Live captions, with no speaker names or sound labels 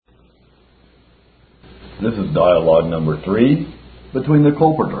This is dialogue number 3 between the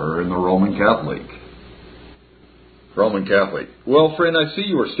Colporteur and the Roman Catholic. Roman Catholic. Well, friend, I see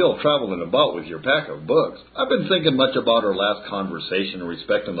you are still traveling about with your pack of books. I've been thinking much about our last conversation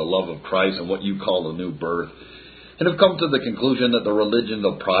respecting the love of Christ and what you call the new birth, and have come to the conclusion that the religion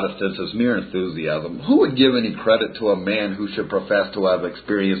of Protestants is mere enthusiasm. Who would give any credit to a man who should profess to have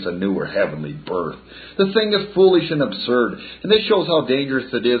experienced a new or heavenly birth? The thing is foolish and absurd, and this shows how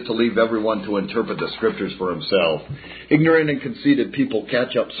dangerous it is to leave everyone to interpret the Scriptures for himself. Ignorant and conceited people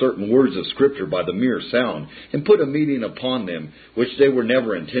catch up certain words of Scripture by the mere sound, and put a meaning upon them which they were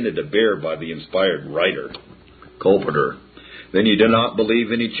never intended to bear by the inspired writer. Colporteur. Then you do not believe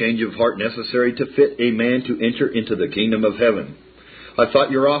any change of heart necessary to fit a man to enter into the kingdom of heaven. I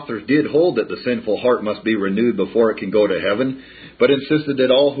thought your authors did hold that the sinful heart must be renewed before it can go to heaven, but insisted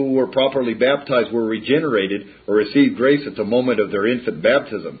that all who were properly baptized were regenerated or received grace at the moment of their infant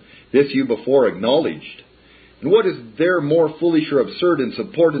baptism. This you before acknowledged. And what is there more foolish or absurd in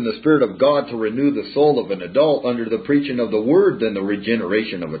supporting the Spirit of God to renew the soul of an adult under the preaching of the Word than the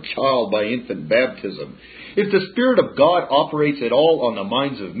regeneration of a child by infant baptism? If the Spirit of God operates at all on the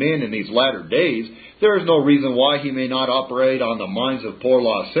minds of men in these latter days, there is no reason why He may not operate on the minds of poor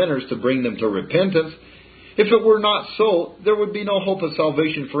lost sinners to bring them to repentance. If it were not so, there would be no hope of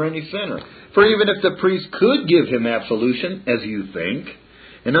salvation for any sinner. For even if the priest could give him absolution, as you think,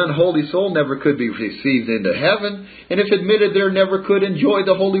 an unholy soul never could be received into heaven, and if admitted there never could enjoy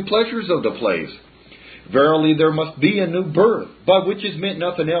the holy pleasures of the place. Verily there must be a new birth, by which is meant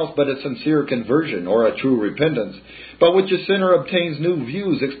nothing else but a sincere conversion or a true repentance, by which a sinner obtains new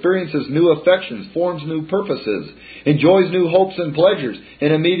views, experiences new affections, forms new purposes, enjoys new hopes and pleasures,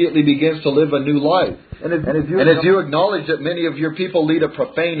 and immediately begins to live a new life. And as you acknowledge that many of your people lead a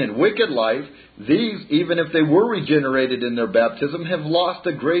profane and wicked life, these, even if they were regenerated in their baptism, have lost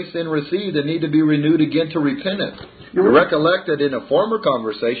the grace they received and need to be renewed again to repentance. You recollect that in a former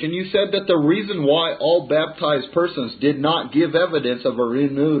conversation you said that the reason why all baptized persons did not give evidence of a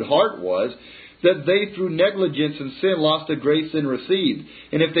renewed heart was that they through negligence and sin lost the grace they received.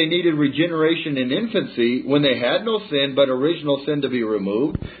 And if they needed regeneration in infancy, when they had no sin but original sin to be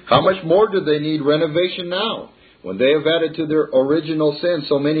removed, how much more do they need renovation now, when they have added to their original sin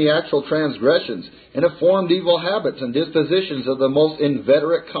so many actual transgressions, and have formed evil habits and dispositions of the most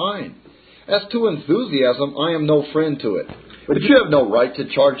inveterate kind? As to enthusiasm, I am no friend to it. But you have no right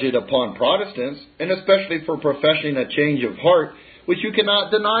to charge it upon Protestants, and especially for professing a change of heart, which you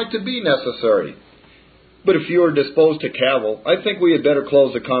cannot deny to be necessary. But if you are disposed to cavil, I think we had better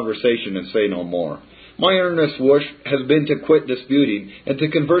close the conversation and say no more. My earnest wish has been to quit disputing and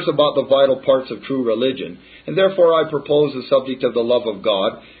to converse about the vital parts of true religion, and therefore I propose the subject of the love of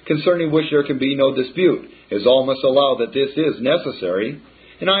God, concerning which there can be no dispute, as all must allow that this is necessary.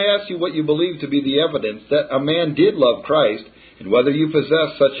 And I ask you what you believe to be the evidence that a man did love Christ, and whether you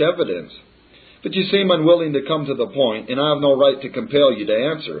possess such evidence. But you seem unwilling to come to the point, and I have no right to compel you to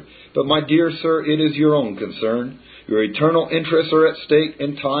answer. But my dear sir, it is your own concern. Your eternal interests are at stake,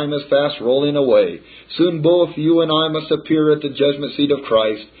 and time is fast rolling away. Soon both you and I must appear at the judgment seat of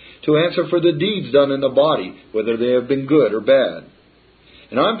Christ to answer for the deeds done in the body, whether they have been good or bad.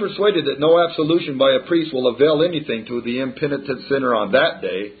 And I am persuaded that no absolution by a priest will avail anything to the impenitent sinner on that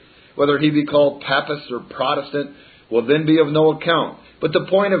day. Whether he be called Papist or Protestant will then be of no account. But the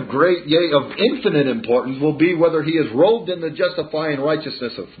point of great, yea, of infinite importance will be whether he is robed in the justifying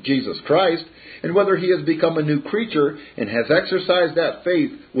righteousness of Jesus Christ, and whether he has become a new creature and has exercised that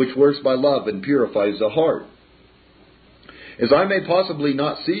faith which works by love and purifies the heart. As I may possibly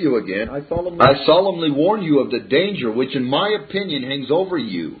not see you again, I solemnly warn you of the danger which in my opinion hangs over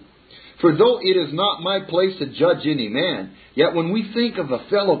you. For though it is not my place to judge any man, yet when we think of a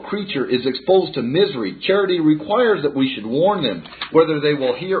fellow creature is exposed to misery, charity requires that we should warn them, whether they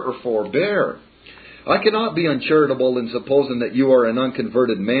will hear or forbear. I cannot be uncharitable in supposing that you are an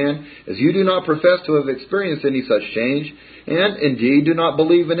unconverted man, as you do not profess to have experienced any such change, and indeed do not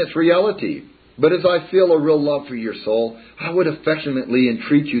believe in its reality. But as I feel a real love for your soul, I would affectionately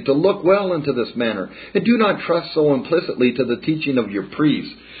entreat you to look well into this matter, and do not trust so implicitly to the teaching of your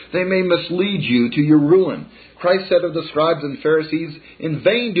priests. They may mislead you to your ruin. Christ said of the scribes and Pharisees, "In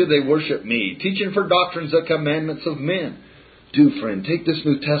vain do they worship me, teaching for doctrines the commandments of men." Do, friend, take this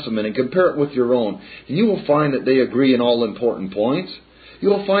New Testament and compare it with your own, and you will find that they agree in all important points. You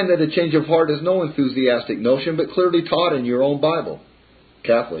will find that a change of heart is no enthusiastic notion, but clearly taught in your own Bible.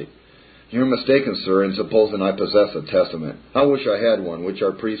 Catholic. You're mistaken, sir, in supposing I possess a testament. I wish I had one, which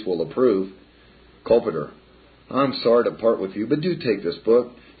our priests will approve. Colporteur. I'm sorry to part with you, but do take this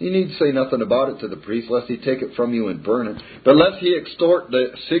book. You need say nothing about it to the priest, lest he take it from you and burn it. But lest he extort the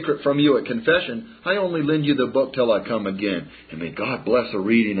secret from you at confession, I only lend you the book till I come again. And may God bless a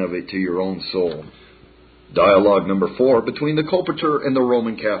reading of it to your own soul. Dialogue number 4, between the Colporteur and the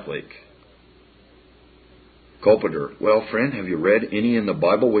Roman Catholic. Colporteur: Well, friend, have you read any in the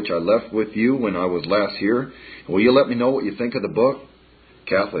Bible which I left with you when I was last here? Will you let me know what you think of the book?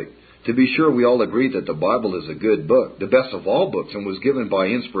 Catholic: To be sure, we all agree that the Bible is a good book, the best of all books, and was given by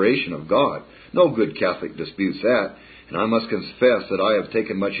inspiration of God. No good Catholic disputes that, and I must confess that I have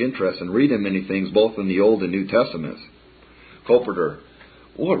taken much interest in reading many things both in the Old and New Testaments. Colporteur: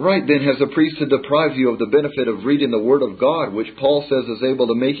 What right then has a priest to deprive you of the benefit of reading the Word of God, which Paul says is able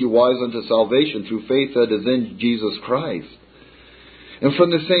to make you wise unto salvation through faith that is in Jesus Christ? And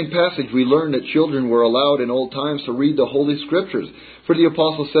from the same passage we learn that children were allowed in old times to read the Holy Scriptures. For the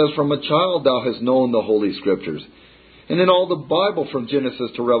Apostle says, From a child thou hast known the Holy Scriptures. And in all the Bible from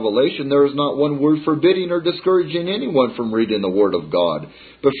Genesis to Revelation there is not one word forbidding or discouraging anyone from reading the Word of God,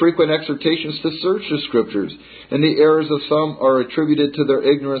 but frequent exhortations to search the Scriptures, and the errors of some are attributed to their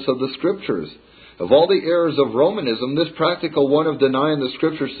ignorance of the Scriptures. Of all the errors of Romanism, this practical one of denying the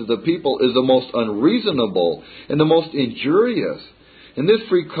Scriptures to the people is the most unreasonable and the most injurious. In this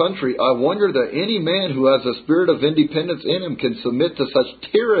free country, I wonder that any man who has a spirit of independence in him can submit to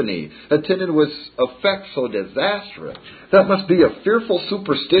such tyranny, attended with effects so disastrous. That must be a fearful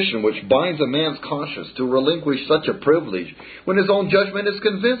superstition which binds a man's conscience to relinquish such a privilege when his own judgment is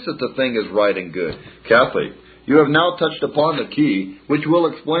convinced that the thing is right and good. Catholic: You have now touched upon the key, which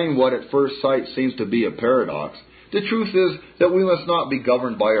will explain what at first sight seems to be a paradox. The truth is that we must not be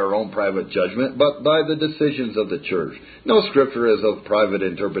governed by our own private judgment, but by the decisions of the Church. No Scripture is of private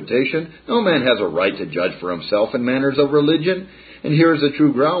interpretation. No man has a right to judge for himself in matters of religion. And here is the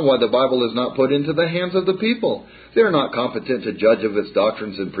true ground why the Bible is not put into the hands of the people. They are not competent to judge of its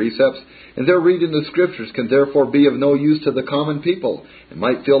doctrines and precepts, and their reading the Scriptures can therefore be of no use to the common people, and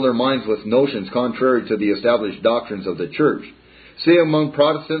might fill their minds with notions contrary to the established doctrines of the Church. See among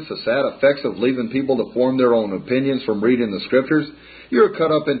Protestants the sad effects of leaving people to form their own opinions from reading the Scriptures. You are cut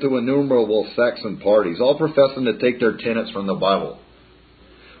up into innumerable sects and parties, all professing to take their tenets from the Bible.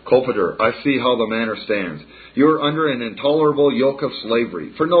 Colporteur: I see how the matter stands. You are under an intolerable yoke of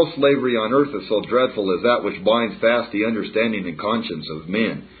slavery, for no slavery on earth is so dreadful as that which binds fast the understanding and conscience of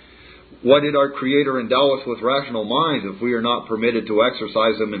men. Why did our Creator endow us with rational minds if we are not permitted to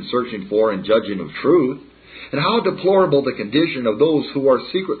exercise them in searching for and judging of truth? And how deplorable the condition of those who are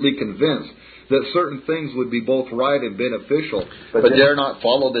secretly convinced that certain things would be both right and beneficial, but dare not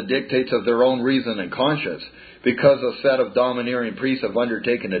follow the dictates of their own reason and conscience, because a set of domineering priests have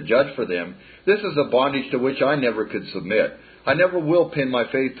undertaken to judge for them. This is a bondage to which I never could submit. I never will pin my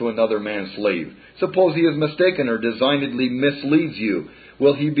faith to another man's slave. Suppose he is mistaken or designedly misleads you.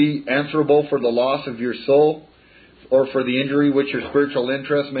 Will he be answerable for the loss of your soul, or for the injury which your spiritual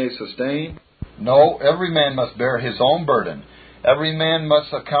interest may sustain? No, every man must bear his own burden. Every man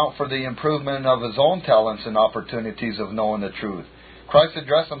must account for the improvement of his own talents and opportunities of knowing the truth. Christ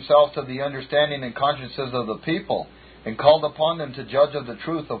addressed himself to the understanding and consciences of the people, and called upon them to judge of the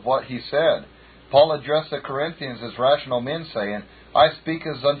truth of what he said. Paul addressed the Corinthians as rational men, saying, I speak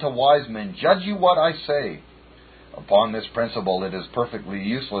as unto wise men, judge you what I say. Upon this principle it is perfectly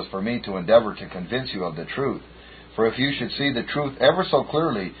useless for me to endeavor to convince you of the truth. For if you should see the truth ever so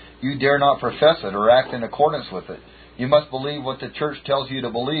clearly, you dare not profess it or act in accordance with it. You must believe what the Church tells you to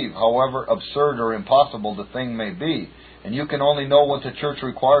believe, however absurd or impossible the thing may be, and you can only know what the Church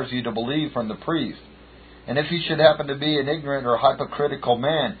requires you to believe from the priest. And if you should happen to be an ignorant or hypocritical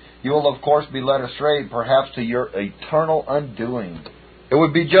man, you will of course be led astray, perhaps to your eternal undoing. It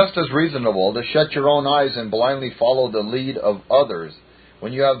would be just as reasonable to shut your own eyes and blindly follow the lead of others,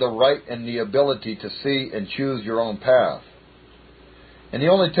 when you have the right and the ability to see and choose your own path. And the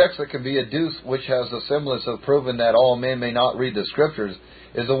only text that can be adduced which has the semblance of proving that all men may not read the Scriptures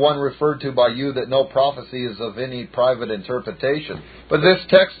is the one referred to by you, that no prophecy is of any private interpretation. But this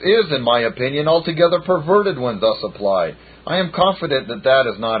text is, in my opinion, altogether perverted when thus applied. I am confident that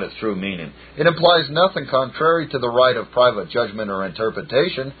that is not its true meaning. It implies nothing contrary to the right of private judgment or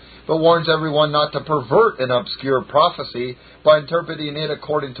interpretation, but warns everyone not to pervert an obscure prophecy by interpreting it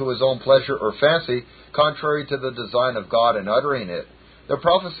according to his own pleasure or fancy, contrary to the design of God in uttering it. The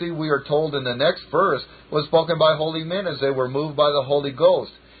prophecy, we are told in the next verse, was spoken by holy men as they were moved by the Holy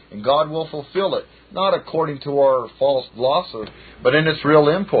Ghost, and God will fulfill it, not according to our false glosses, but in its real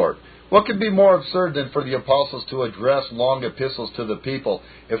import. What could be more absurd than for the apostles to address long epistles to the people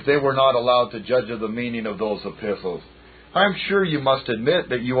if they were not allowed to judge of the meaning of those epistles? I am sure you must admit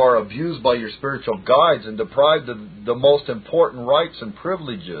that you are abused by your spiritual guides and deprived of the most important rights and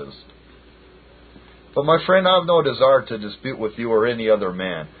privileges. But my friend, I have no desire to dispute with you or any other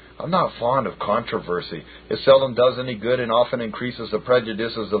man. I'm not fond of controversy. It seldom does any good and often increases the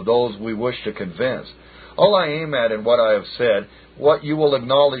prejudices of those we wish to convince. All I aim at in what I have said, what you will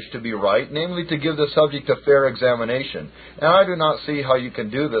acknowledge to be right, namely to give the subject a fair examination. And I do not see how you can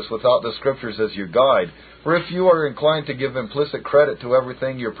do this without the Scriptures as your guide. For if you are inclined to give implicit credit to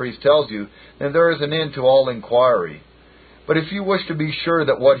everything your priest tells you, then there is an end to all inquiry. But if you wish to be sure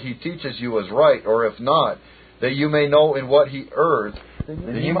that what he teaches you is right, or if not, that you may know in what he errs,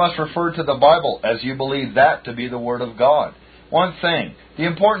 then you must refer to the Bible, as you believe that to be the Word of God. One thing, the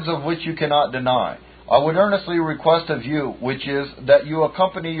importance of which you cannot deny, I would earnestly request of you, which is that you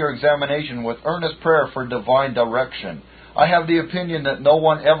accompany your examination with earnest prayer for divine direction. I have the opinion that no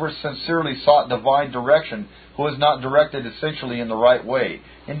one ever sincerely sought divine direction who is not directed essentially in the right way.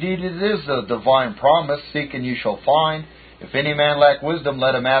 Indeed, it is the divine promise, seek and you shall find. If any man lack wisdom,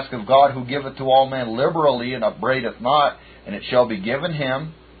 let him ask of God, who giveth to all men liberally, and upbraideth not, and it shall be given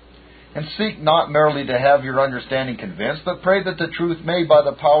him. And seek not merely to have your understanding convinced, but pray that the truth may, by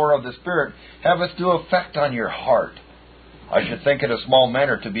the power of the Spirit, have its due effect on your heart. I should think it a small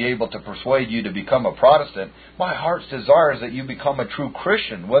matter to be able to persuade you to become a Protestant. My heart's desire is that you become a true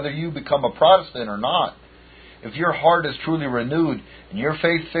Christian, whether you become a Protestant or not. If your heart is truly renewed, and your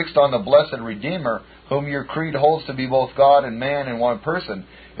faith fixed on the blessed Redeemer, whom your creed holds to be both God and man in one person,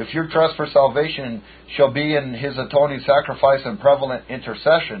 if your trust for salvation shall be in His atoning sacrifice and prevalent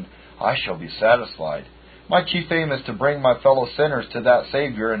intercession, I shall be satisfied. My chief aim is to bring my fellow sinners to that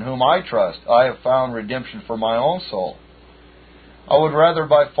Savior in whom I trust I have found redemption for my own soul. I would rather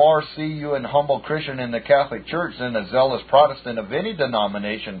by far see you an humble Christian in the Catholic Church than a zealous Protestant of any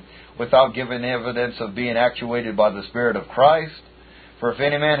denomination without giving evidence of being actuated by the Spirit of Christ. For if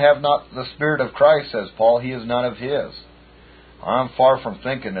any man have not the Spirit of Christ, says Paul, he is none of his. I am far from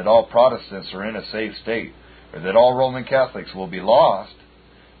thinking that all Protestants are in a safe state, or that all Roman Catholics will be lost.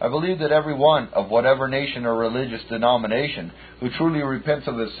 I believe that every one, of whatever nation or religious denomination, who truly repents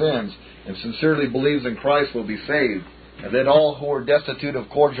of his sins and sincerely believes in Christ will be saved, and that all who are destitute of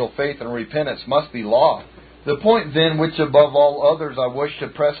cordial faith and repentance must be lost. The point then which above all others I wish to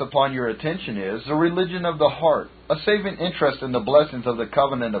press upon your attention is the religion of the heart, a saving interest in the blessings of the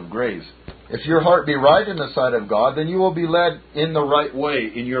covenant of grace. If your heart be right in the sight of God, then you will be led in the right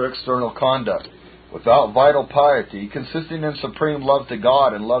way in your external conduct. Without vital piety, consisting in supreme love to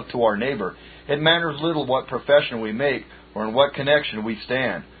God and love to our neighbor, it matters little what profession we make or in what connection we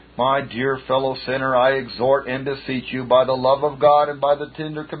stand. My dear fellow sinner, I exhort and beseech you by the love of God and by the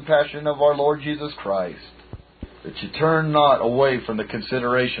tender compassion of our Lord Jesus Christ, that you turn not away from the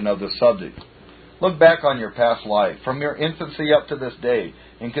consideration of the subject. Look back on your past life, from your infancy up to this day,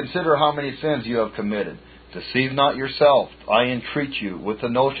 and consider how many sins you have committed. Deceive not yourself, I entreat you, with the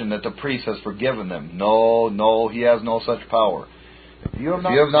notion that the priest has forgiven them. No, he has no such power. If you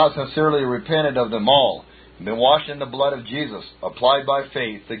have not sincerely repented of them all, and been washed in the blood of Jesus, applied by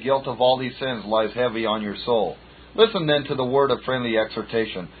faith, the guilt of all these sins lies heavy on your soul. Listen then to the word of friendly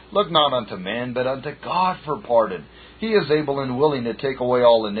exhortation. Look not unto man, but unto God for pardon. He is able and willing to take away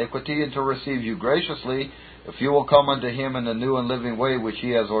all iniquity, and to receive you graciously, if you will come unto Him in the new and living way which He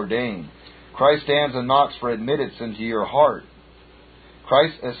has ordained. Christ stands and knocks for admittance into your heart.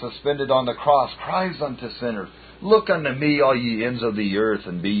 Christ is suspended on the cross, cries unto sinners, Look unto me, all ye ends of the earth,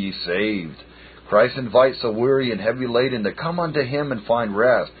 and be ye saved. Christ invites the weary and heavy laden to come unto Him and find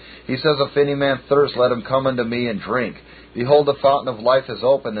rest. He says, If any man thirst, let him come unto me and drink. Behold, the fountain of life is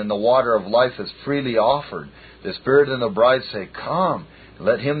open, and the water of life is freely offered. The Spirit and the bride say, Come.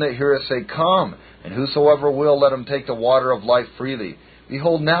 Let him that heareth say, Come. And whosoever will, let him take the water of life freely.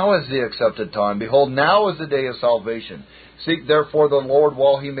 Behold, now is the accepted time. Behold, now is the day of salvation. Seek therefore the Lord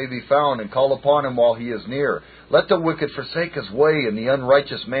while He may be found, and call upon Him while He is near. Let the wicked forsake his way, and the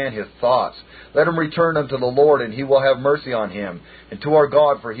unrighteous man his thoughts. Let him return unto the Lord, and He will have mercy on him, and to our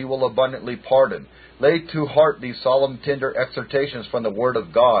God, for He will abundantly pardon. Lay to heart these solemn, tender exhortations from the Word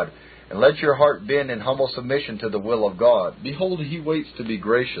of God, and let your heart bend in humble submission to the will of God. Behold, He waits to be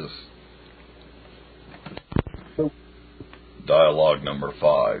gracious. Dialogue number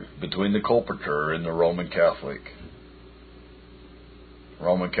 5, between the colporteur and the Roman Catholic.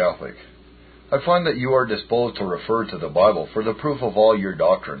 Roman Catholic. I find that you are disposed to refer to the Bible for the proof of all your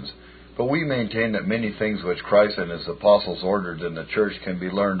doctrines, but we maintain that many things which Christ and His apostles ordered in the Church can be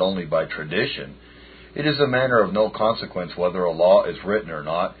learned only by tradition. It is a matter of no consequence whether a law is written or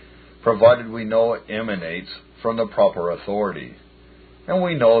not, provided we know it emanates from the proper authority. and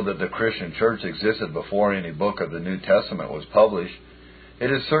we know that the Christian church existed before any book of the New Testament was published,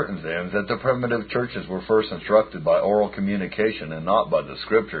 it is certain then that the primitive churches were first instructed by oral communication and not by the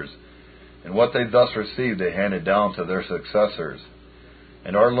Scriptures, and what they thus received they handed down to their successors.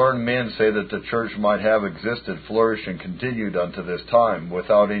 And our learned men say that the church might have existed, flourished, and continued unto this time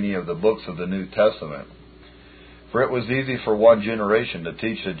without any of the books of the New Testament. For it was easy for one generation to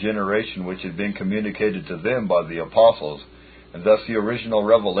teach the generation which had been communicated to them by the apostles, and thus the original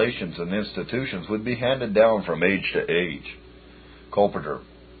revelations and institutions would be handed down from age to age. Colporteur: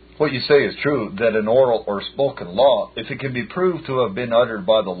 What you say is true, that an oral or spoken law, if it can be proved to have been uttered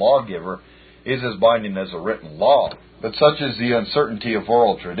by the lawgiver, is as binding as a written law. But such is the uncertainty of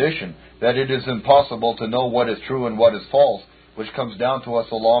oral tradition, that it is impossible to know what is true and what is false, which comes down to us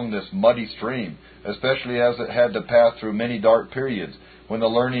along this muddy stream, especially as it had to pass through many dark periods, when the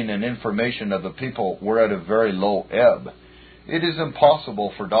learning and information of the people were at a very low ebb. It is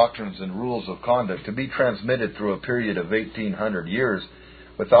impossible for doctrines and rules of conduct to be transmitted through a period of 1800 years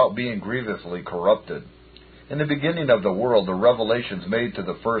without being grievously corrupted. In the beginning of the world, the revelations made to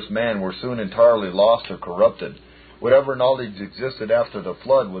the first man were soon entirely lost or corrupted. Whatever knowledge existed after the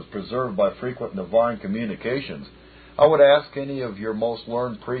flood was preserved by frequent divine communications. I would ask any of your most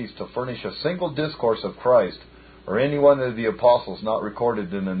learned priests to furnish a single discourse of Christ, or any one of the apostles not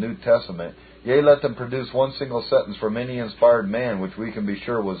recorded in the New Testament. Yea, let them produce one single sentence from any inspired man which we can be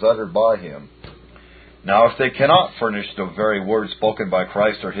sure was uttered by him. Now, if they cannot furnish the very words spoken by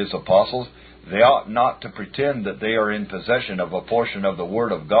Christ or his apostles, they ought not to pretend that they are in possession of a portion of the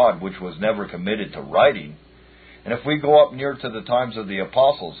Word of God which was never committed to writing. And if we go up near to the times of the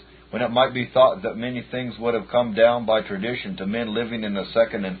apostles, when it might be thought that many things would have come down by tradition to men living in the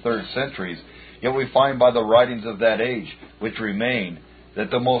 2nd and 3rd centuries, yet we find by the writings of that age, which remain, that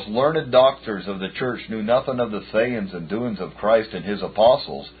the most learned doctors of the church knew nothing of the sayings and doings of Christ and his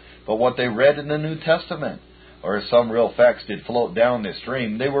apostles, but what they read in the New Testament. Or as some real facts did float down this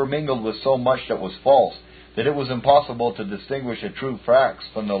stream, they were mingled with so much that was false, that it was impossible to distinguish a true facts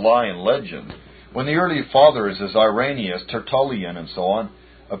from the lie and legend. When the early fathers, as Irenaeus, Tertullian, and so on,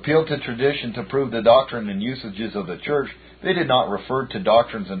 appealed to tradition to prove the doctrine and usages of the church, they did not refer to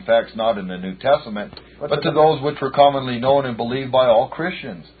doctrines and facts not in the New Testament, but to those which were commonly known and believed by all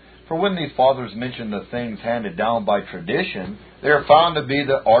Christians. For when these fathers mention the things handed down by tradition, they are found to be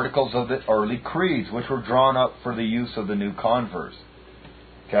the articles of the early creeds, which were drawn up for the use of the new converts.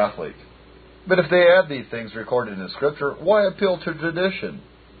 Catholic: But if they add these things recorded in Scripture, why appeal to tradition?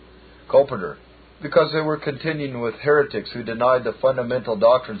 Colporteur: Because they were contending with heretics who denied the fundamental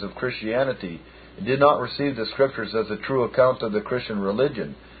doctrines of Christianity and did not receive the Scriptures as a true account of the Christian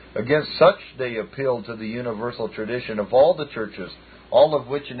religion. Against such they appealed to the universal tradition of all the churches, all of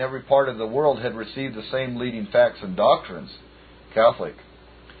which in every part of the world had received the same leading facts and doctrines. Catholic: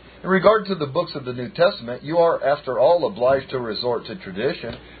 In regard to the books of the New Testament, you are, after all, obliged to resort to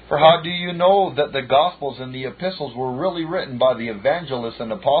tradition. For how do you know that the Gospels and the Epistles were really written by the evangelists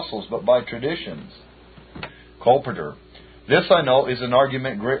and apostles, but by traditions? Colporteur: This, I know, is an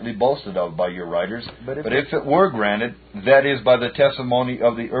argument greatly boasted of by your writers, but if it were granted, that is, by the testimony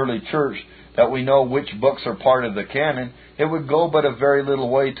of the early church, that we know which books are part of the canon, it would go but a very little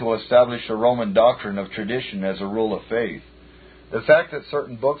way to establish the Roman doctrine of tradition as a rule of faith. The fact that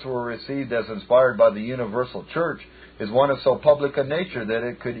certain books were received as inspired by the universal church is one of so public a nature that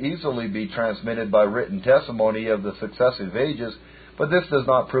it could easily be transmitted by written testimony of the successive ages, but this does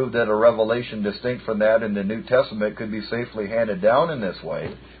not prove that a revelation distinct from that in the New Testament could be safely handed down in this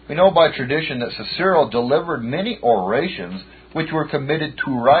way. We know by tradition that Cicero delivered many orations which were committed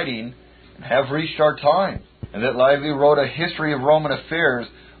to writing and have reached our time, and that Livy wrote a history of Roman affairs,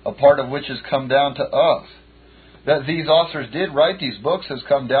 a part of which has come down to us. That these authors did write these books has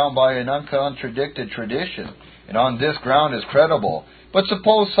come down by an uncontradicted tradition, and on this ground is credible. But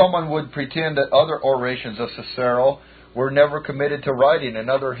suppose someone would pretend that other orations of Cicero were never committed to writing, and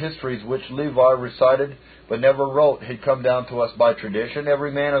other histories which Levi recited but never wrote had come down to us by tradition,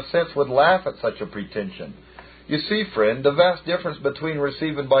 every man of sense would laugh at such a pretension. You see, friend, the vast difference between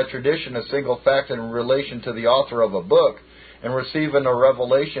receiving by tradition a single fact in relation to the author of a book, and receiving a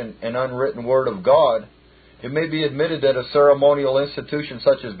revelation, an unwritten word of God. It may be admitted that a ceremonial institution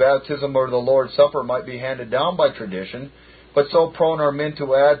such as baptism or the Lord's Supper might be handed down by tradition, but so prone are men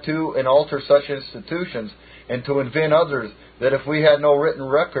to add to and alter such institutions and to invent others that if we had no written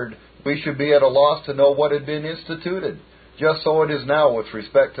record, we should be at a loss to know what had been instituted. Just so it is now with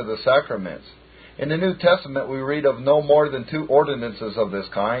respect to the sacraments. In the New Testament we read of no more than 2 ordinances of this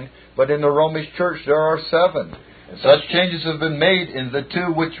kind, but in the Romish Church there are 7. And such changes have been made in the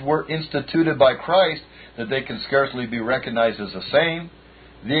 2 which were instituted by Christ that they can scarcely be recognized as the same.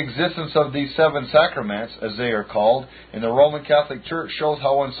 The existence of these 7 sacraments, as they are called, in the Roman Catholic Church shows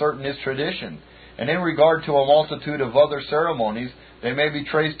how uncertain is tradition. And in regard to a multitude of other ceremonies, they may be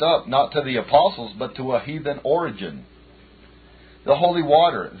traced up not to the apostles, but to a heathen origin. The holy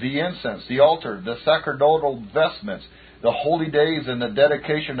water, the incense, the altar, the sacerdotal vestments, the holy days, and the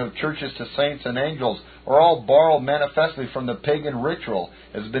dedication of churches to saints and angels are all borrowed manifestly from the pagan ritual,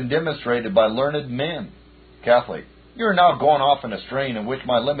 as has been demonstrated by learned men. Catholic: You are now going off in a strain in which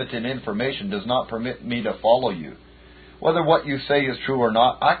my limited information does not permit me to follow you. Whether what you say is true or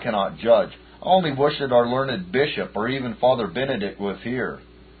not, I cannot judge. I only wish that our learned bishop or even Father Benedict was here.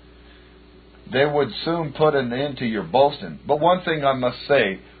 They would soon put an end to your boasting. But one thing I must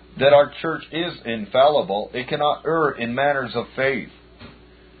say, that our church is infallible. It cannot err in matters of faith.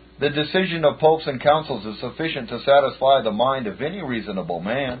 The decision of popes and councils is sufficient to satisfy the mind of any reasonable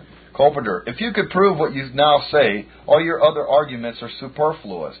man. Colporteur: If you could prove what you now say, all your other arguments are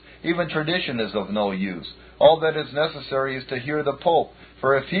superfluous. Even tradition is of no use. All that is necessary is to hear the Pope,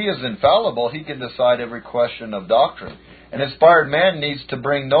 for if he is infallible, he can decide every question of doctrine. An inspired man needs to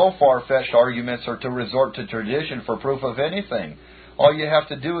bring no far-fetched arguments or to resort to tradition for proof of anything. All you have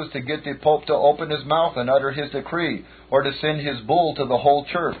to do is to get the Pope to open his mouth and utter his decree, or to send his bull to the whole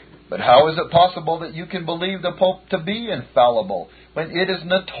church. But how is it possible that you can believe the Pope to be infallible, when it is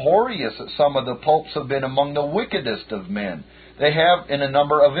notorious that some of the popes have been among the wickedest of men? They have, in a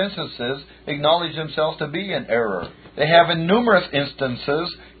number of instances, acknowledged themselves to be in error. They have, in numerous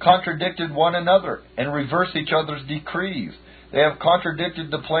instances, contradicted one another and reversed each other's decrees. They have contradicted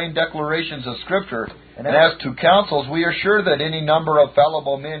the plain declarations of Scripture. And as to councils, we are sure that any number of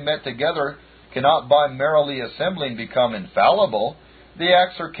fallible men met together cannot by merely assembling become infallible. The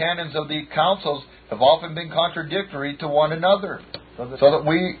acts or canons of the councils have often been contradictory to one another, so that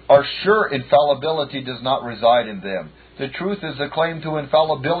we are sure infallibility does not reside in them. The truth is, the claim to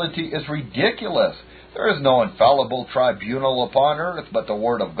infallibility is ridiculous. There is no infallible tribunal upon earth but the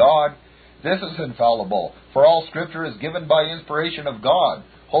Word of God. This is infallible, for all Scripture is given by inspiration of God.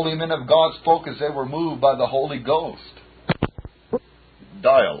 Holy men of God spoke as they were moved by the Holy Ghost.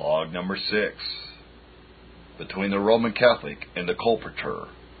 Dialogue number 6. Between the Roman Catholic and the Colporteur.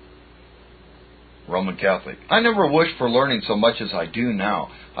 Roman Catholic: I never wished for learning so much as I do now.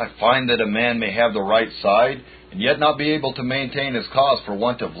 I find that a man may have the right side, and yet not be able to maintain his cause for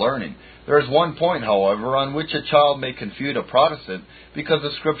want of learning. There is one point, however, on which a child may confute a Protestant, because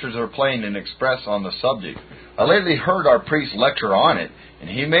the Scriptures are plain and express on the subject. I lately heard our priest lecture on it, and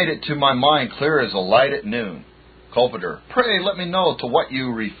he made it to my mind clear as a light at noon. Colporteur: Pray let me know to what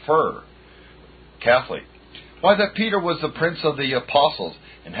you refer. Catholic: Why, that Peter was the prince of the apostles,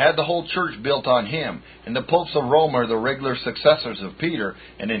 and had the whole church built on him, and the popes of Rome are the regular successors of Peter,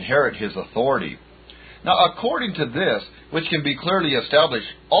 and inherit his authority. Now, according to this, which can be clearly established,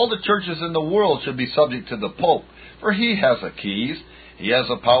 all the churches in the world should be subject to the Pope, for he has the keys, he has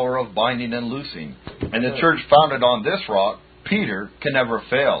the power of binding and loosing, and the church founded on this rock, Peter, can never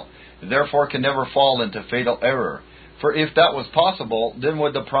fail, and therefore can never fall into fatal error. For if that was possible, then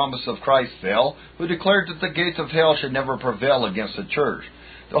would the promise of Christ fail, who declared that the gates of hell should never prevail against the church.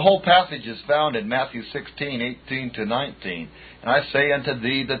 The whole passage is found in Matthew 16:18-19. And I say unto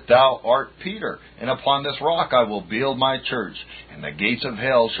thee that thou art Peter, and upon this rock I will build my church, and the gates of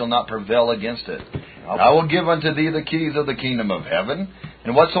hell shall not prevail against it. And I will give unto thee the keys of the kingdom of heaven,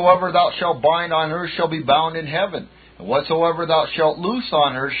 and whatsoever thou shalt bind on earth shall be bound in heaven, and whatsoever thou shalt loose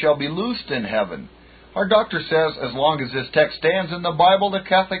on earth shall be loosed in heaven. Our doctor says, as long as this text stands in the Bible, the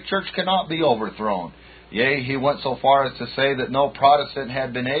Catholic Church cannot be overthrown. Yea, he went so far as to say that no Protestant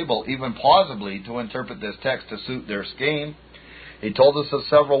had been able, even plausibly, to interpret this text to suit their scheme. He told us of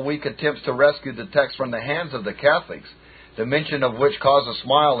several weak attempts to rescue the text from the hands of the Catholics, the mention of which caused a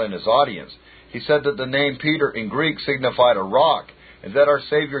smile in his audience. He said that the name Peter in Greek signified a rock, and that our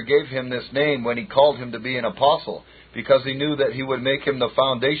Savior gave him this name when he called him to be an apostle, because he knew that he would make him the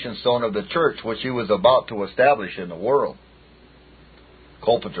foundation stone of the church which he was about to establish in the world.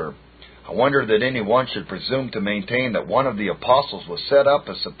 Colporteur: I wonder that any one should presume to maintain that one of the apostles was set up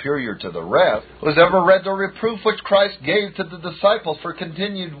as superior to the rest. Who has ever read the reproof which Christ gave to the disciples for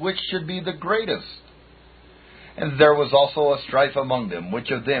continued which should be the greatest? And there was also a strife among them, which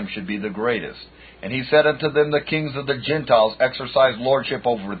of them should be the greatest. And he said unto them, the kings of the Gentiles exercise lordship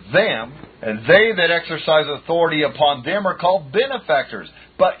over them, and they that exercise authority upon them are called benefactors.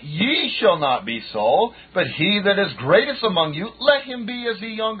 But ye shall not be so, but he that is greatest among you, let him be as the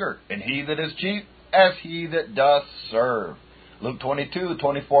younger, and he that is chief, as he that doth serve. Luke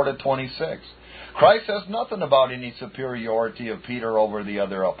 22:24-26. Christ says nothing about any superiority of Peter over the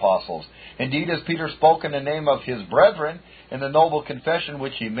other apostles. Indeed, as Peter spoke in the name of his brethren, in the noble confession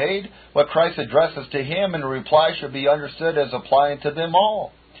which he made, what Christ addresses to him in reply should be understood as applying to them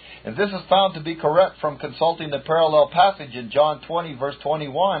all. And this is found to be correct from consulting the parallel passage in John 20, verse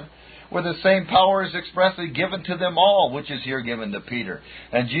 21, where the same power is expressly given to them all, which is here given to Peter.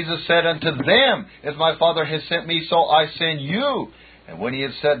 And Jesus said unto them, As my Father has sent me, so I send you. And when he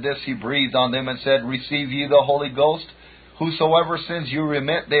had said this, he breathed on them and said, Receive ye the Holy Ghost. Whosoever sins you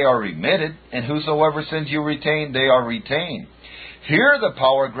remit, they are remitted. And whosoever sins you retain, they are retained. Here the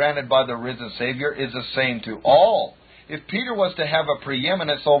power granted by the risen Savior is the same to all. If Peter was to have a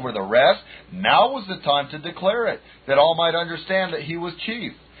preeminence over the rest, now was the time to declare it, that all might understand that he was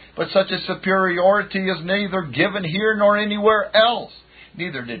chief. But such a superiority is neither given here nor anywhere else.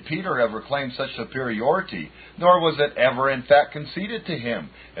 Neither did Peter ever claim such superiority, nor was it ever in fact conceded to him,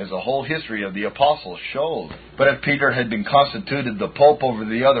 as the whole history of the apostles shows. But if Peter had been constituted the pope over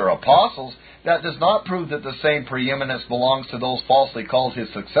the other apostles, that does not prove that the same preeminence belongs to those falsely called his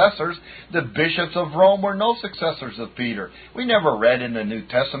successors. The bishops of Rome were no successors of Peter. We never read in the New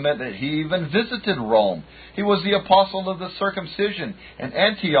Testament that he even visited Rome. He was the apostle of the circumcision, and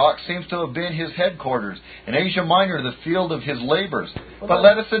Antioch seems to have been his headquarters, and Asia Minor the field of his labors. But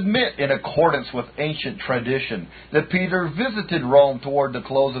let us admit, in accordance with ancient tradition, that Peter visited Rome toward the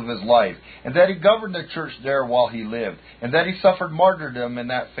close of his life, and that he governed the church there while he lived, and that he suffered martyrdom in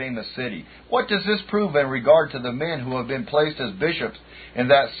that famous city. What does this prove in regard to the men who have been placed as bishops in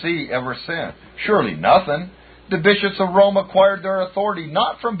that see ever since? Surely nothing. The bishops of Rome acquired their authority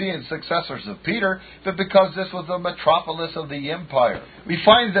not from being successors of Peter, but because this was the metropolis of the empire. We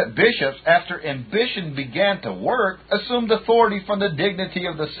find that bishops, after ambition began to work, assumed authority from the dignity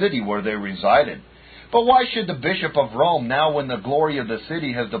of the city where they resided. But why should the bishop of Rome, now when the glory of the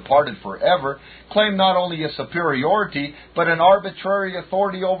city has departed forever, claim not only a superiority, but an arbitrary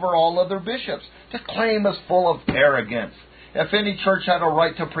authority over all other bishops? The claim is full of arrogance. If any church had a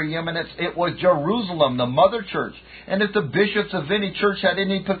right to preeminence, it was Jerusalem, the mother church. And if the bishops of any church had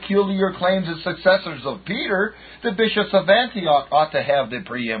any peculiar claims as successors of Peter, the bishops of Antioch ought to have the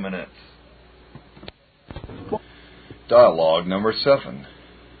preeminence. Dialogue number 7.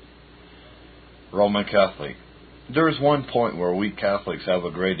 Roman Catholic. There is one point where we Catholics have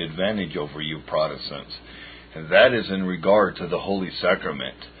a great advantage over you Protestants, and that is in regard to the Holy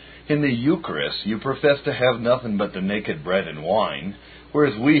Sacrament. In the Eucharist, you profess to have nothing but the naked bread and wine,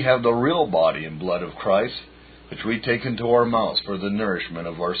 whereas we have the real body and blood of Christ, which we take into our mouths for the nourishment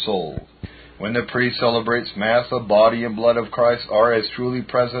of our souls. When the priest celebrates Mass, the body and blood of Christ are as truly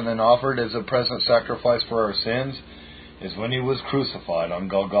present and offered as a present sacrifice for our sins as when he was crucified on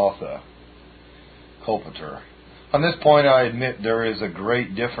Golgotha. Colpater. On this point I admit there is a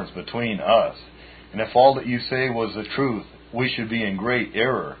great difference between us, and if all that you say was the truth, we should be in great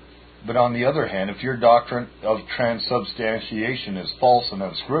error. But on the other hand, if your doctrine of transubstantiation is false and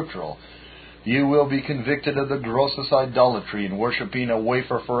unscriptural, you will be convicted of the grossest idolatry in worshipping a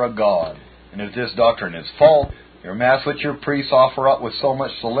wafer for a god. And if this doctrine is false, your Mass which your priests offer up with so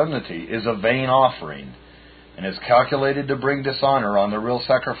much solemnity is a vain offering, and is calculated to bring dishonor on the real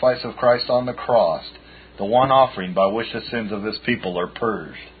sacrifice of Christ on the cross, the one offering by which the sins of His people are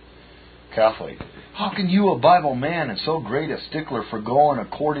purged. Catholic. How can you, a Bible man and so great a stickler for going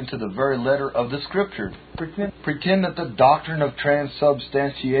according to the very letter of the Scripture, pretend that the doctrine of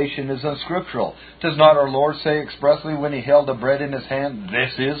transubstantiation is unscriptural? Does not our Lord say expressly when He held the bread in His hand,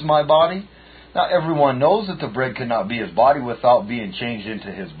 "This is my body"? Now everyone knows that the bread cannot be His body without being changed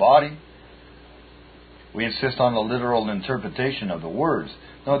into His body. We insist on the literal interpretation of the words.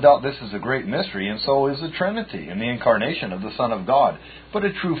 No doubt this is a great mystery, and so is the Trinity and the incarnation of the Son of God. But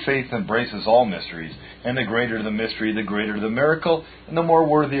a true faith embraces all mysteries, and the greater the mystery, the greater the miracle, and the more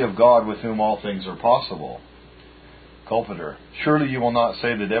worthy of God with whom all things are possible. Colpater. Surely you will not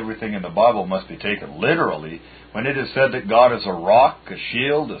say that everything in the Bible must be taken literally, when it is said that God is a rock, a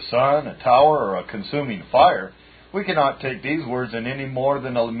shield, a sun, a tower, or a consuming fire. We cannot take these words in any more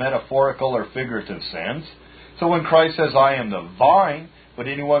than a metaphorical or figurative sense. So when Christ says, "I am the vine," would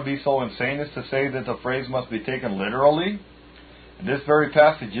anyone be so insane as to say that the phrase must be taken literally? In this very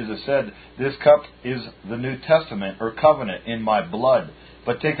passage it is said, "This cup is the New Testament or covenant in my blood."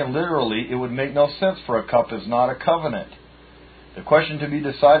 But taken literally, it would make no sense, for a cup is not a covenant. The question to be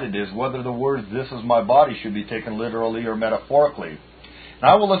decided is whether the words, "This is my body," should be taken literally or metaphorically. And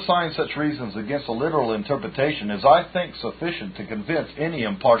I will assign such reasons against a literal interpretation as I think sufficient to convince any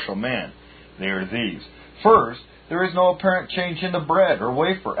impartial man. They are these. First, there is no apparent change in the bread or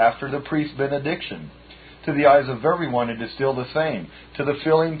wafer after the priest's benediction. To the eyes of everyone it is still the same. To the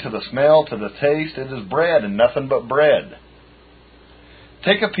feeling, to the smell, to the taste, it is bread and nothing but bread.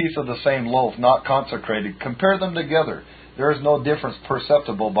 Take a piece of the same loaf not consecrated, compare them together. There is no difference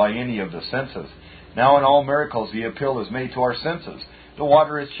perceptible by any of the senses. Now in all miracles the appeal is made to our senses. The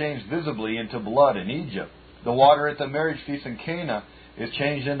water is changed visibly into blood in Egypt. The water at the marriage feast in Cana is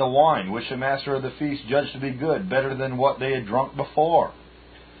changed into wine, which the master of the feast judged to be good, better than what they had drunk before.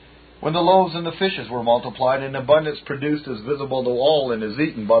 When the loaves and the fishes were multiplied, an abundance produced is visible to all and is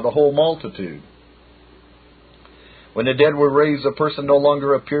eaten by the whole multitude. When the dead were raised, the person no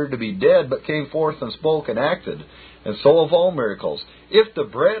longer appeared to be dead, but came forth and spoke and acted. And so of all miracles. If the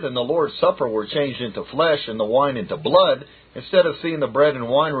bread in the Lord's Supper were changed into flesh and the wine into blood, instead of seeing the bread and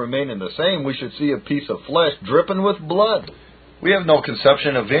wine remaining the same, we should see a piece of flesh dripping with blood. We have no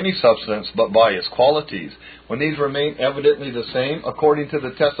conception of any substance but by its qualities. When these remain evidently the same, according to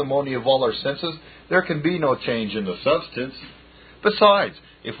the testimony of all our senses, there can be no change in the substance. Besides,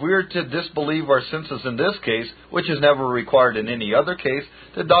 if we are to disbelieve our senses in this case, which is never required in any other case,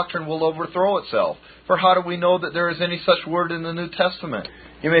 the doctrine will overthrow itself. For how do we know that there is any such word in the New Testament?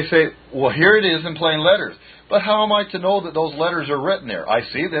 You may say, well, here it is in plain letters. But how am I to know that those letters are written there? I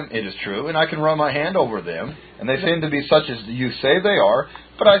see them, it is true, and I can run my hand over them, and they seem to be such as you say they are,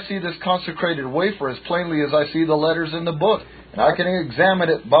 but I see this consecrated wafer as plainly as I see the letters in the book, and I can examine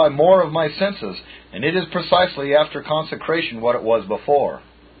it by more of my senses, and it is precisely after consecration what it was before.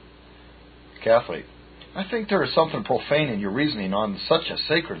 Catholic: I think there is something profane in your reasoning on such a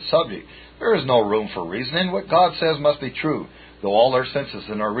sacred subject. There is no room for reasoning. What God says must be true, though all our senses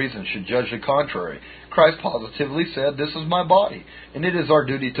and our reason should judge the contrary. Christ positively said, "This is my body," and it is our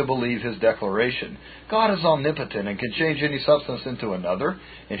duty to believe His declaration. God is omnipotent and can change any substance into another,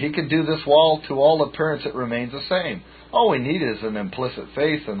 and He can do this while to all appearance it remains the same. All we need is an implicit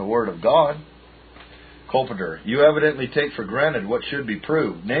faith in the Word of God. Colporteur: You evidently take for granted what should be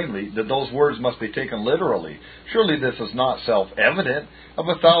proved, namely, that those words must be taken literally. Surely this is not self-evident. Of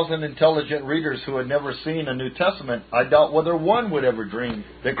 1,000 intelligent readers who had never seen a New Testament, I doubt whether one would ever dream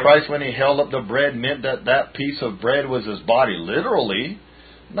that Christ, when He held up the bread, meant that that piece of bread was His body literally.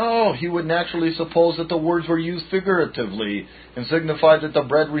 No, he would naturally suppose that the words were used figuratively and signified that the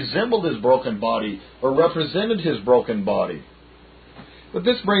bread resembled His broken body or represented His broken body. But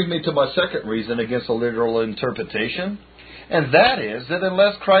this brings me to my second reason against a literal interpretation, and that is that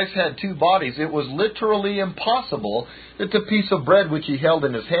unless Christ had two bodies, it was literally impossible that the piece of bread which He held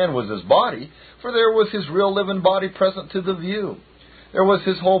in His hand was His body, for there was His real living body present to the view. There was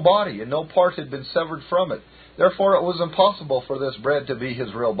His whole body, and no part had been severed from it. Therefore it was impossible for this bread to be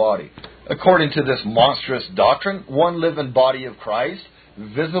His real body. According to this monstrous doctrine, one living body of Christ,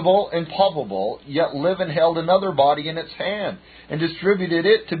 visible and palpable, yet living held another body in its hand, and distributed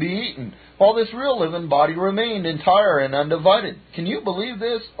it to be eaten, while this real living body remained entire and undivided. Can you believe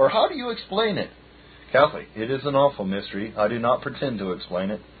this, or how do you explain it? Catholic: It is an awful mystery. I do not pretend to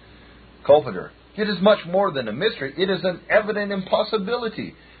explain it. Colporteur: It is much more than a mystery. It is an evident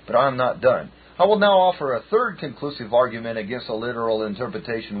impossibility. But I am not done. I will now offer a third conclusive argument against a literal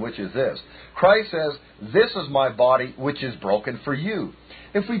interpretation, which is this. Christ says, "This is my body, which is broken for you."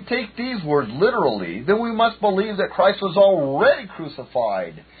 If we take these words literally, then we must believe that Christ was already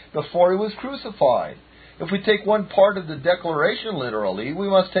crucified before He was crucified. If we take one part of the declaration literally, we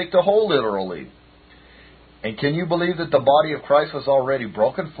must take the whole literally. And can you believe that the body of Christ was already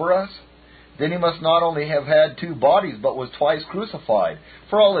broken for us? Then He must not only have had two bodies, but was twice crucified.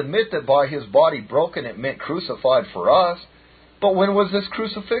 For I'll admit that by His body broken it meant crucified for us. But when was this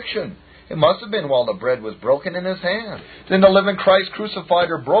crucifixion? It must have been while the bread was broken in His hand. Then the living Christ crucified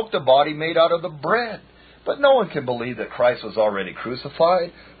or broke the body made out of the bread. But no one can believe that Christ was already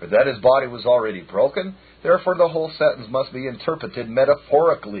crucified, or that His body was already broken. Therefore the whole sentence must be interpreted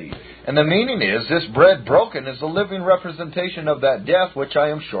metaphorically. And the meaning is, this bread broken is the living representation of that death which I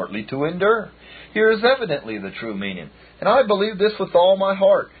am shortly to endure. Here is evidently the true meaning. And I believe this with all my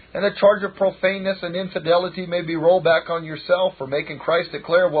heart. And the charge of profaneness and infidelity may be rolled back on yourself for making Christ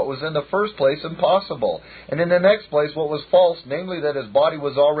declare what was in the first place impossible, and in the next place what was false, namely that His body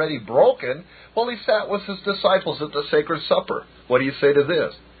was already broken while He sat with His disciples at the sacred supper. What do you say to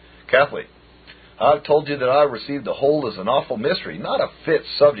this? Catholic: I've told you that I received the whole as an awful mystery, not a fit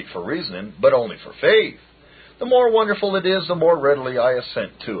subject for reasoning, but only for faith. The more wonderful it is, the more readily I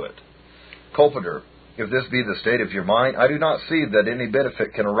assent to it. Colporteur: If this be the state of your mind, I do not see that any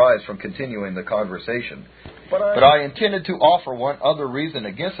benefit can arise from continuing the conversation. But I intended to offer one other reason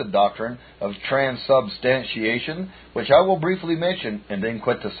against the doctrine of transubstantiation, which I will briefly mention and then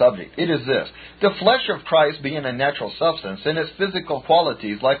quit the subject. It is this: the flesh of Christ, being a natural substance, in its physical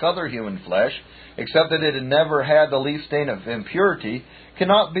qualities like other human flesh, except that it had never had the least stain of impurity,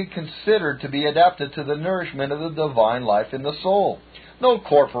 cannot be considered to be adapted to the nourishment of the divine life in the soul. No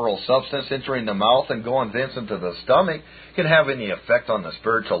corporal substance entering the mouth and going thence into the stomach can have any effect on the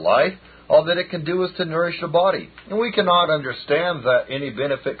spiritual life. All that it can do is to nourish the body. And we cannot understand that any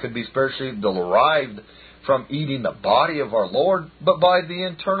benefit could be spiritually derived from eating the body of our Lord, but by the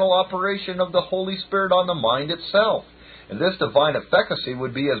internal operation of the Holy Spirit on the mind itself. And this divine efficacy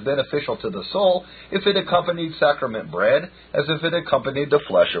would be as beneficial to the soul if it accompanied sacrament bread as if it accompanied the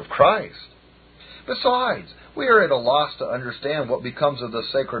flesh of Christ. Besides, we are at a loss to understand what becomes of the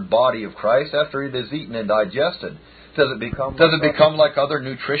sacred body of Christ after it is eaten and digested. Does it become like other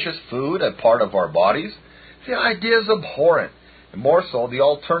nutritious food, a part of our bodies? The idea is abhorrent, and more so the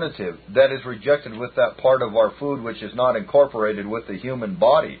alternative, that is rejected with that part of our food which is not incorporated with the human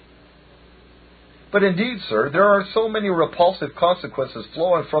body. But indeed, sir, there are so many repulsive consequences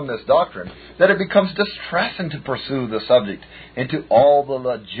flowing from this doctrine that it becomes distressing to pursue the subject into all the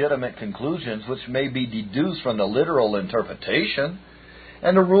legitimate conclusions which may be deduced from the literal interpretation.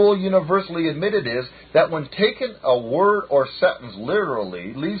 And the rule universally admitted is that when taken a word or sentence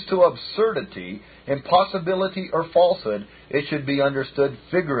literally leads to absurdity, impossibility, or falsehood, it should be understood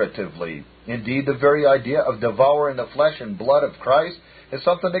figuratively. Indeed, the very idea of devouring the flesh and blood of Christ is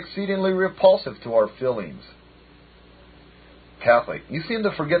something exceedingly repulsive to our feelings. Catholic, you seem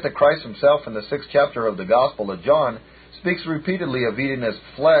to forget that Christ himself in the 6th chapter of the Gospel of John speaks repeatedly of eating his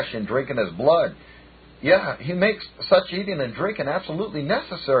flesh and drinking his blood. Yeah, he makes such eating and drinking absolutely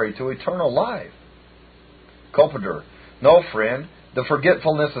necessary to eternal life. Comforter, no, friend, the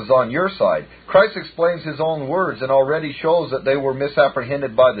forgetfulness is on your side. Christ explains his own words and already shows that they were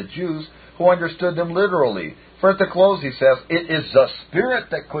misapprehended by the Jews who understood them literally. For at the close he says, "It is the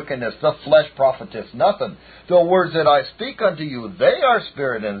Spirit that quickeneth, the flesh profiteth nothing. The words that I speak unto you, they are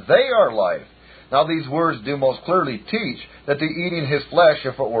spirit and they are life." Now these words do most clearly teach that the eating his flesh,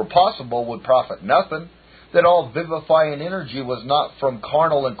 if it were possible, would profit nothing, that all vivifying energy was not from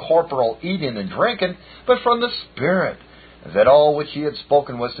carnal and corporal eating and drinking, but from the Spirit, and that all which he had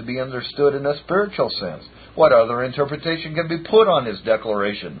spoken was to be understood in a spiritual sense. What other interpretation can be put on his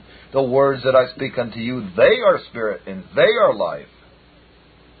declaration? The words that I speak unto you, they are spirit and they are life.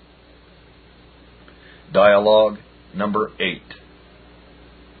 Dialogue number 8.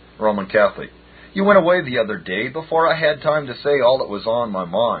 Roman Catholic. You went away the other day before I had time to say all that was on my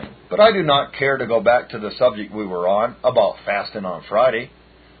mind. But I do not care to go back to the subject we were on, about fasting on Friday.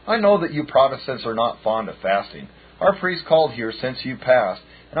 I know that you Protestants are not fond of fasting. Our priest called here since you passed,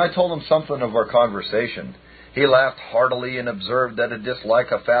 and I told him something of our conversation. He laughed heartily and observed that a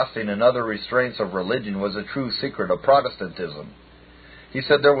dislike of fasting and other restraints of religion was a true secret of Protestantism. He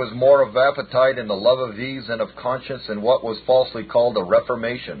said there was more of appetite and the love of ease and of conscience in what was falsely called a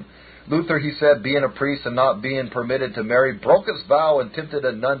Reformation. Luther, he said, being a priest and not being permitted to marry, broke his vow and tempted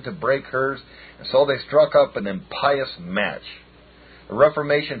a nun to break hers, and so they struck up an impious match. The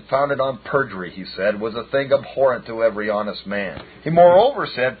Reformation, founded on perjury, he said, was a thing abhorrent to every honest man. He moreover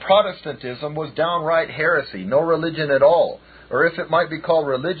said Protestantism was downright heresy, no religion at all. Or if it might be called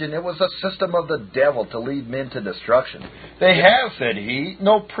religion, it was a system of the devil to lead men to destruction. They have, said he,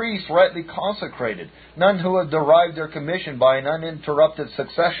 no priests rightly consecrated, none who have derived their commission by an uninterrupted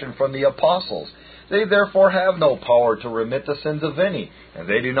succession from the apostles. They therefore have no power to remit the sins of any, and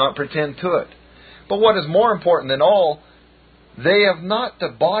they do not pretend to it. But what is more important than all, they have not the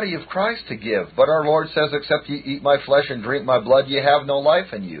body of Christ to give. But our Lord says, except ye eat my flesh and drink my blood, ye have no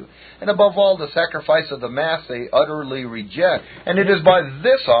life in you. And above all, the sacrifice of the Mass they utterly reject. And it is by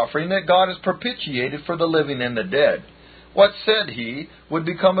this offering that God is propitiated for the living and the dead. What, said he, would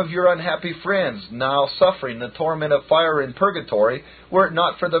become of your unhappy friends, now suffering the torment of fire in purgatory, were it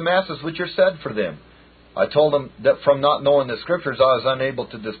not for the Masses which are said for them? I told him that from not knowing the Scriptures I was unable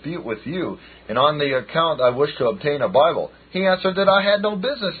to dispute with you, and on the account I wished to obtain a Bible. He answered that I had no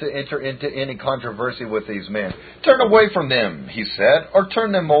business to enter into any controversy with these men. Turn away from them, he said, or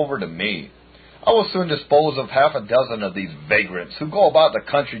turn them over to me. I will soon dispose of 6 of these vagrants who go about the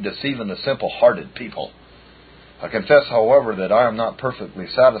country deceiving the simple-hearted people. I confess, however, that I am not perfectly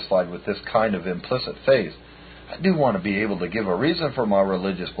satisfied with this kind of implicit faith. I do want to be able to give a reason for my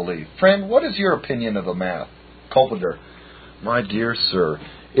religious belief. Friend, what is your opinion of the Mass? Colporteur. My dear sir,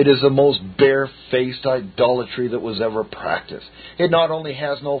 It is the most barefaced idolatry that was ever practiced. It not only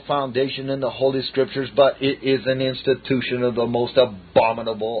has no foundation in the Holy Scriptures, but it is an institution of the most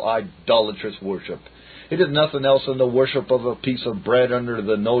abominable idolatrous worship. It is nothing else than the worship of a piece of bread under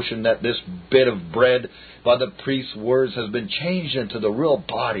the notion that this bit of bread, by the priest's words, has been changed into the real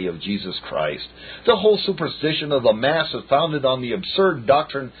body of Jesus Christ. The whole superstition of the Mass is founded on the absurd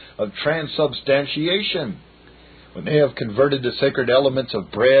doctrine of transubstantiation. When they have converted the sacred elements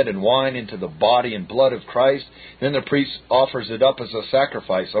of bread and wine into the body and blood of Christ, then the priest offers it up as a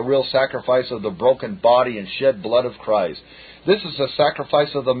sacrifice, a real sacrifice of the broken body and shed blood of Christ. This is the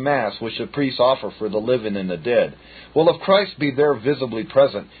sacrifice of the Mass which the priests offer for the living and the dead. Well, if Christ be there visibly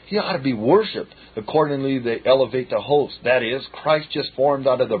present, He ought to be worshipped. Accordingly, they elevate the host, that is, Christ just formed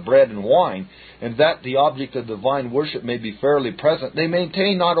out of the bread and wine, and that the object of divine worship may be fairly present, they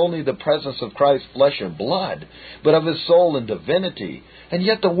maintain not only the presence of Christ's flesh and blood, but of His soul and divinity. And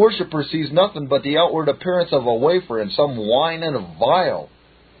yet the worshipper sees nothing but the outward appearance of a wafer and some wine in a vial.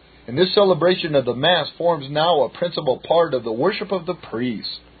 And this celebration of the Mass forms now a principal part of the worship of the priest.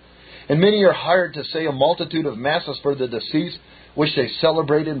 And many are hired to say a multitude of Masses for the deceased, which they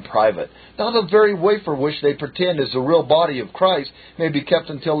celebrate in private. Now the very wafer which they pretend is the real body of Christ may be kept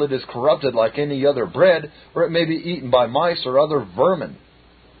until it is corrupted like any other bread, or it may be eaten by mice or other vermin.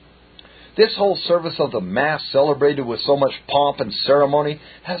 This whole service of the Mass, celebrated with so much pomp and ceremony,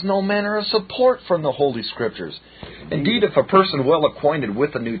 has no manner of support from the Holy Scriptures. Indeed, if a person well acquainted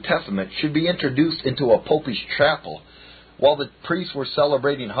with the New Testament should be introduced into a popish chapel, while the priests were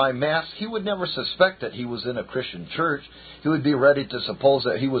celebrating High Mass, he would never suspect that he was in a Christian church. He would be ready to suppose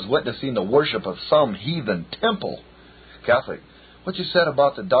that he was witnessing the worship of some heathen temple. Catholic, what you said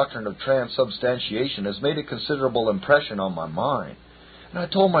about the doctrine of transubstantiation has made a considerable impression on my mind. And I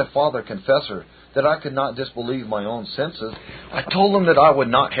told my father confessor that I could not disbelieve my own senses. I told him that I would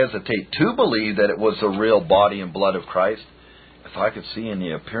not hesitate to believe that it was the real body and blood of Christ, if I could see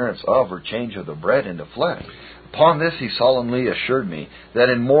any appearance of or change of the bread into flesh. Upon this he solemnly assured me that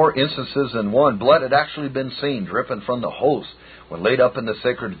in more instances than one, blood had actually been seen dripping from the host when laid up in the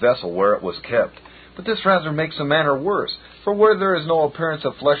sacred vessel where it was kept. But this rather makes the matter worse, for where there is no appearance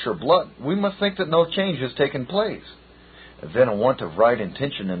of flesh or blood, we must think that no change has taken place. And then a want of right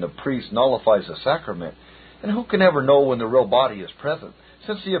intention in the priest nullifies the sacrament. And who can ever know when the real body is present,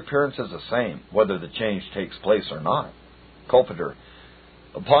 since the appearance is the same, whether the change takes place or not? Colporteur,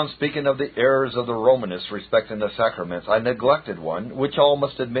 upon speaking of the errors of the Romanists respecting the sacraments, I neglected one, which all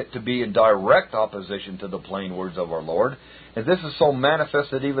must admit to be in direct opposition to the plain words of our Lord. And this is so manifest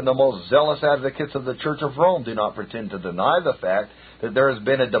that even the most zealous advocates of the Church of Rome do not pretend to deny the fact that there has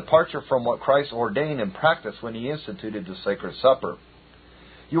been a departure from what Christ ordained and practiced when He instituted the Sacred Supper.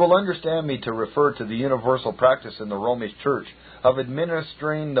 You will understand me to refer to the universal practice in the Romish Church of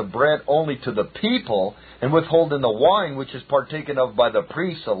administering the bread only to the people and withholding the wine which is partaken of by the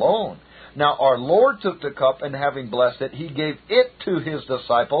priests alone. Now our Lord took the cup, and having blessed it, He gave it to His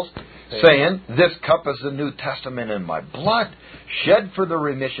disciples, saying, "This cup is the New Testament in my blood, shed for the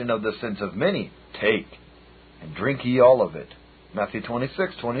remission of the sins of many. Take, and drink ye all of it." Matthew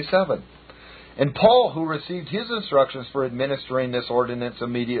 26:27. And Paul, who received his instructions for administering this ordinance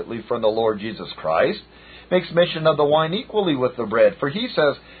immediately from the Lord Jesus Christ, makes mention of the wine equally with the bread. For he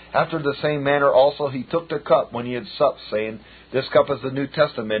says, "After the same manner also He took the cup when He had supped, saying, This cup is the New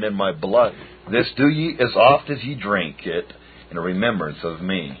Testament in my blood. This do ye as oft as ye drink it in remembrance of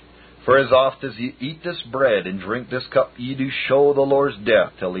me. For as oft as ye eat this bread and drink this cup, ye do show the Lord's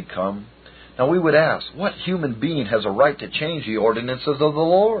death till He come." Now we would ask, what human being has a right to change the ordinances of the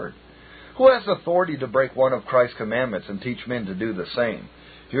Lord? Who has authority to break one of Christ's commandments and teach men to do the same?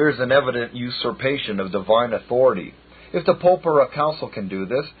 Here is an evident usurpation of divine authority. If the Pope or a council can do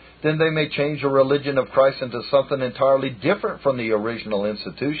this, then they may change the religion of Christ into something entirely different from the original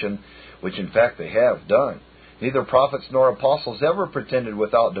institution, which in fact they have done. Neither prophets nor apostles ever pretended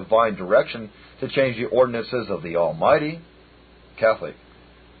without divine direction to change the ordinances of the Almighty. Catholic,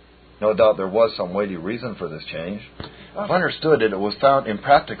 no doubt there was some weighty reason for this change. I've understood that it was found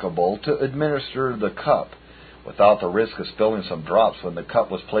impracticable to administer the cup without the risk of spilling some drops when the cup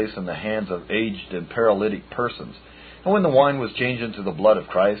was placed in the hands of aged and paralytic persons. And when the wine was changed into the blood of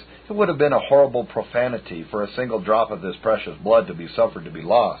Christ, it would have been a horrible profanity for a single drop of this precious blood to be suffered to be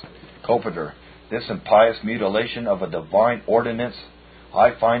lost. Colporteur, this impious mutilation of a divine ordinance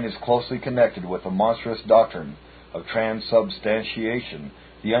I find is closely connected with the monstrous doctrine of transubstantiation,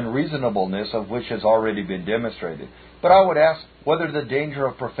 the unreasonableness of which has already been demonstrated. But I would ask whether the danger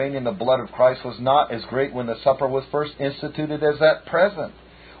of profaning the blood of Christ was not as great when the supper was first instituted as at present.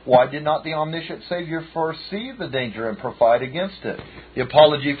 Why did not the omniscient Savior foresee the danger and provide against it? The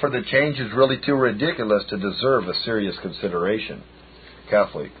apology for the change is really too ridiculous to deserve a serious consideration.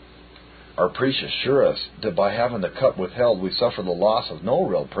 Catholic. Our priests assure us that by having the cup withheld, we suffer the loss of no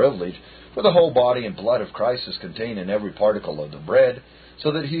real privilege, for the whole body and blood of Christ is contained in every particle of the bread,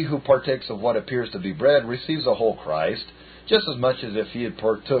 so that he who partakes of what appears to be bread receives the whole Christ, just as much as if he had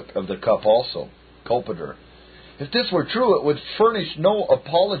partook of the cup also. Colporteur. If this were true, it would furnish no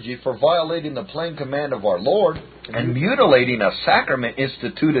apology for violating the plain command of our Lord and mutilating a sacrament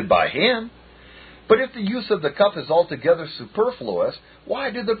instituted by Him. But if the use of the cup is altogether superfluous, why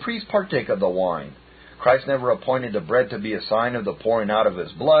do the priests partake of the wine? Christ never appointed the bread to be a sign of the pouring out of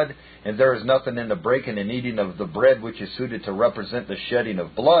His blood, and there is nothing in the breaking and eating of the bread which is suited to represent the shedding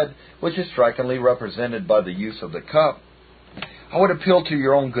of blood, which is strikingly represented by the use of the cup. I would appeal to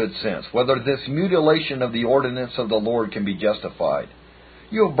your own good sense, whether this mutilation of the ordinance of the Lord can be justified.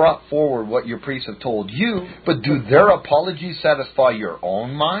 You have brought forward what your priests have told you, but do their apologies satisfy your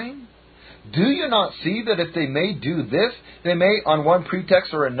own mind? Do you not see that if they may do this, they may, on one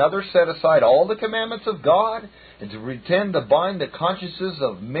pretext or another, set aside all the commandments of God, and to pretend to bind the consciences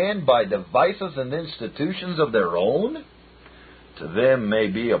of men by devices and institutions of their own? To them may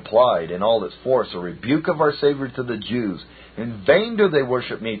be applied in all its force a rebuke of our Savior to the Jews. In vain do they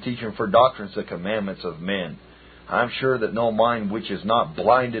worship me, teaching for doctrines the commandments of men. I am sure that no mind which is not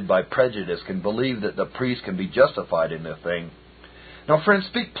blinded by prejudice can believe that the priest can be justified in the thing. Now, friends,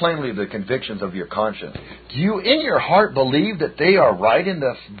 speak plainly of the convictions of your conscience. Do you in your heart believe that they are right in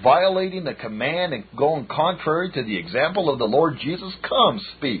thus violating the command and going contrary to the example of the Lord Jesus? Come,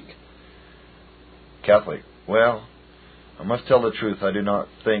 speak. Catholic. Well, I must tell the truth. I do not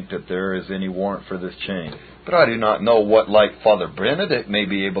think that there is any warrant for this change. But I do not know what light Father Benedict may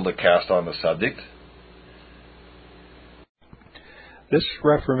be able to cast on the subject. This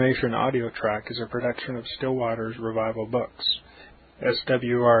Reformation audio track is a production of Stillwater's Revival Books.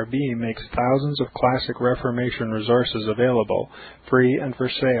 SWRB makes thousands of classic Reformation resources available, free and for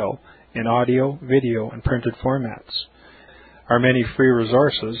sale, in audio, video, and printed formats. Our many free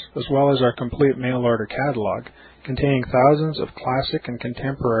resources, as well as our complete mail-order catalog, containing thousands of classic and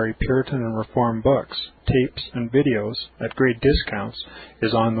contemporary Puritan and Reformed books, tapes, and videos at great discounts,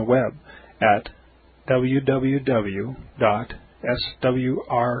 is on the web at www.swrb.com.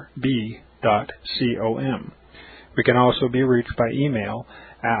 We can also be reached by email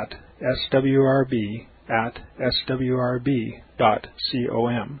at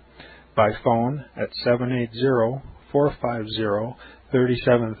swrb@swrb.com, by phone at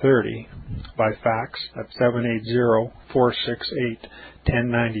 780-450-3730, by fax at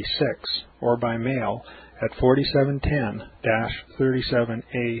 780-468-1096, or by mail at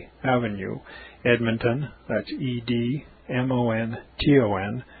 4710-37A Avenue, Edmonton, that's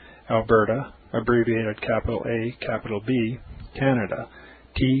Edmonton, Alberta, abbreviated capital A, capital B, Canada,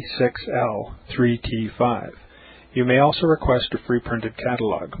 T6L3T5. You may also request a free printed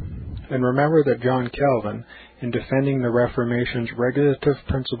catalog. And remember that John Calvin, in defending the Reformation's regulative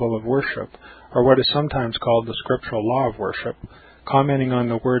principle of worship, or what is sometimes called the scriptural law of worship, commenting on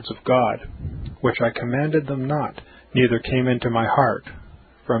the words of God, which I commanded them not, neither came into my heart,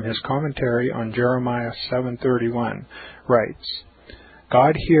 from his commentary on Jeremiah 7:31, writes,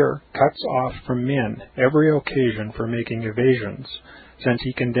 God here cuts off from men every occasion for making evasions, since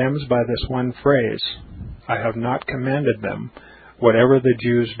he condemns by this one phrase, I have not commanded them, whatever the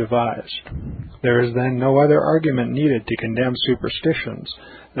Jews devised. There is then no other argument needed to condemn superstitions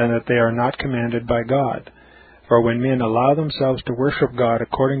than that they are not commanded by God. For when men allow themselves to worship God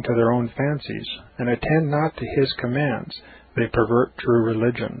according to their own fancies, and attend not to his commands, they pervert true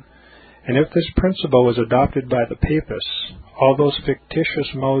religion. And if this principle was adopted by the Papists, all those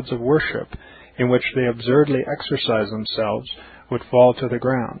fictitious modes of worship in which they absurdly exercise themselves would fall to the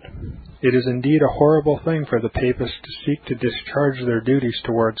ground. It is indeed a horrible thing for the Papists to seek to discharge their duties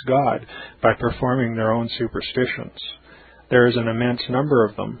towards God by performing their own superstitions. There is an immense number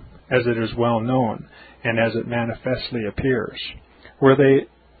of them, as it is well known, and as it manifestly appears. Were they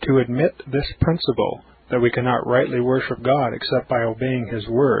to admit this principle, that we cannot rightly worship God except by obeying his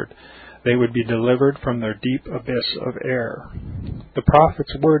word, they would be delivered from their deep abyss of error. The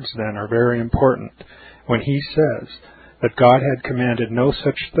prophet's words, then, are very important, when he says that God had commanded no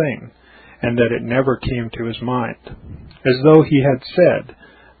such thing, and that it never came to his mind, as though he had said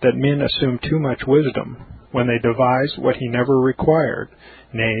that men assume too much wisdom when they devise what he never required,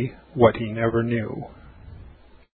 nay, what he never knew.